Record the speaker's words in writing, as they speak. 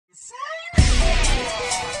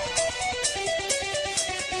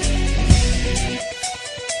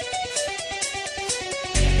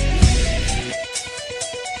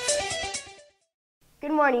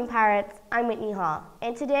morning, Pirates. I'm Whitney Hall,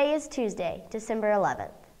 and today is Tuesday, December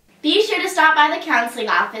 11th. Be sure to stop by the counseling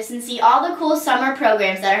office and see all the cool summer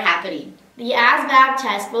programs that are happening. The ASVAB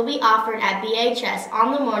test will be offered at BHS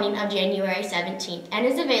on the morning of January 17th and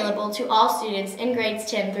is available to all students in grades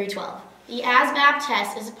 10 through 12. The ASVAB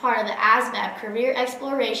test is a part of the ASVAB Career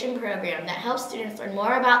Exploration Program that helps students learn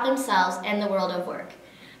more about themselves and the world of work.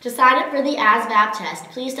 To sign up for the ASVAB test,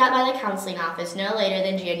 please stop by the counseling office no later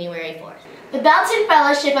than January 4th. The Belton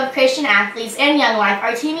Fellowship of Christian Athletes and Young Life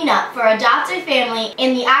are teaming up for Adopt a Family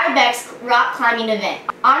in the Ibex rock climbing event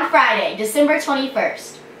on Friday, December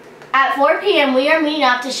 21st. At 4 p.m., we are meeting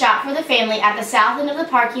up to shop for the family at the south end of the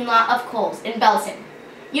parking lot of Kohl's in Belton.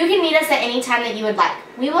 You can meet us at any time that you would like.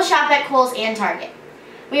 We will shop at Kohl's and Target.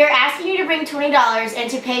 We are asking you to bring $20 and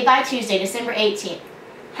to pay by Tuesday, December 18th.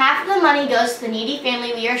 Half of the money goes to the needy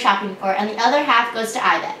family we are shopping for, and the other half goes to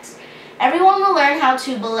Ibex. Everyone will learn how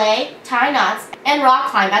to belay, tie knots, and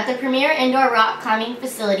rock climb at the premier indoor rock climbing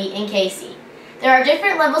facility in KC. There are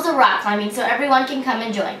different levels of rock climbing, so everyone can come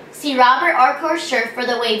and join. See Robert Arcor's shirt for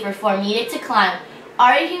the waiver form needed to climb,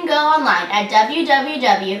 or you can go online at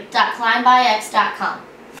www.climbbyx.com.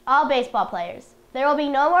 All baseball players, there will be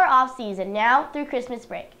no more off-season now through Christmas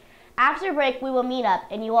break. After break, we will meet up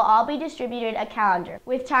and you will all be distributed a calendar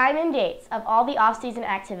with time and dates of all the off-season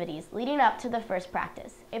activities leading up to the first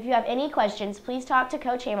practice. If you have any questions, please talk to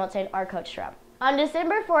Coach Hamilton or Coach Trump. On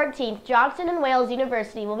December 14th, Johnson and Wales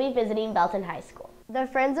University will be visiting Belton High School. The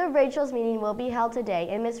Friends of Rachel's meeting will be held today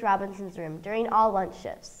in Miss Robinson's room during all lunch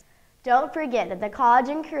shifts. Don't forget that the College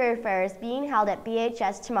and Career Fair is being held at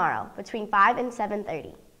BHS tomorrow between 5 and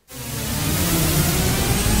 7:30.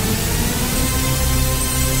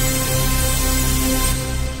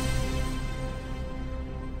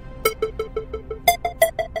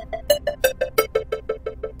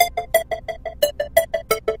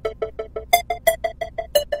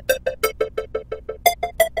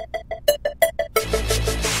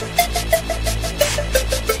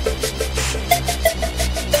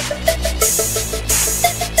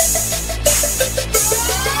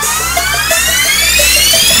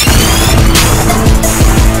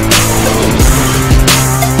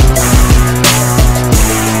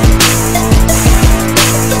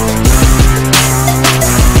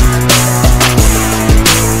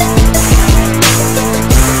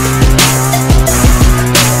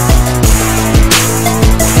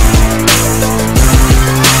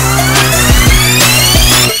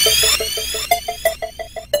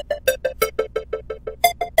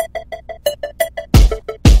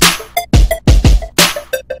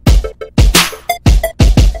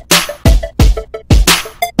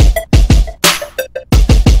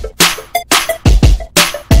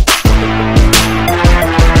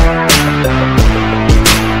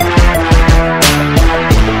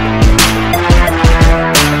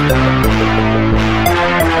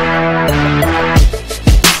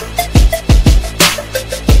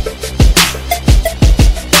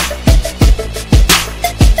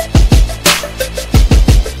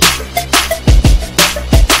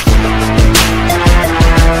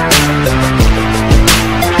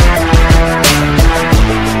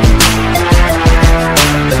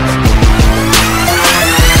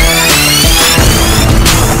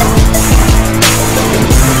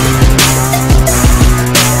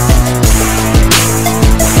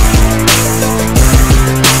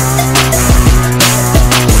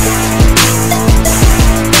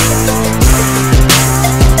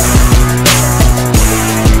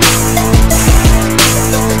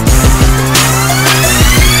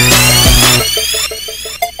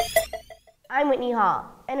 I'm Whitney Hall,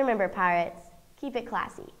 and remember, Pirates, keep it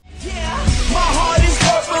classy. Yeah.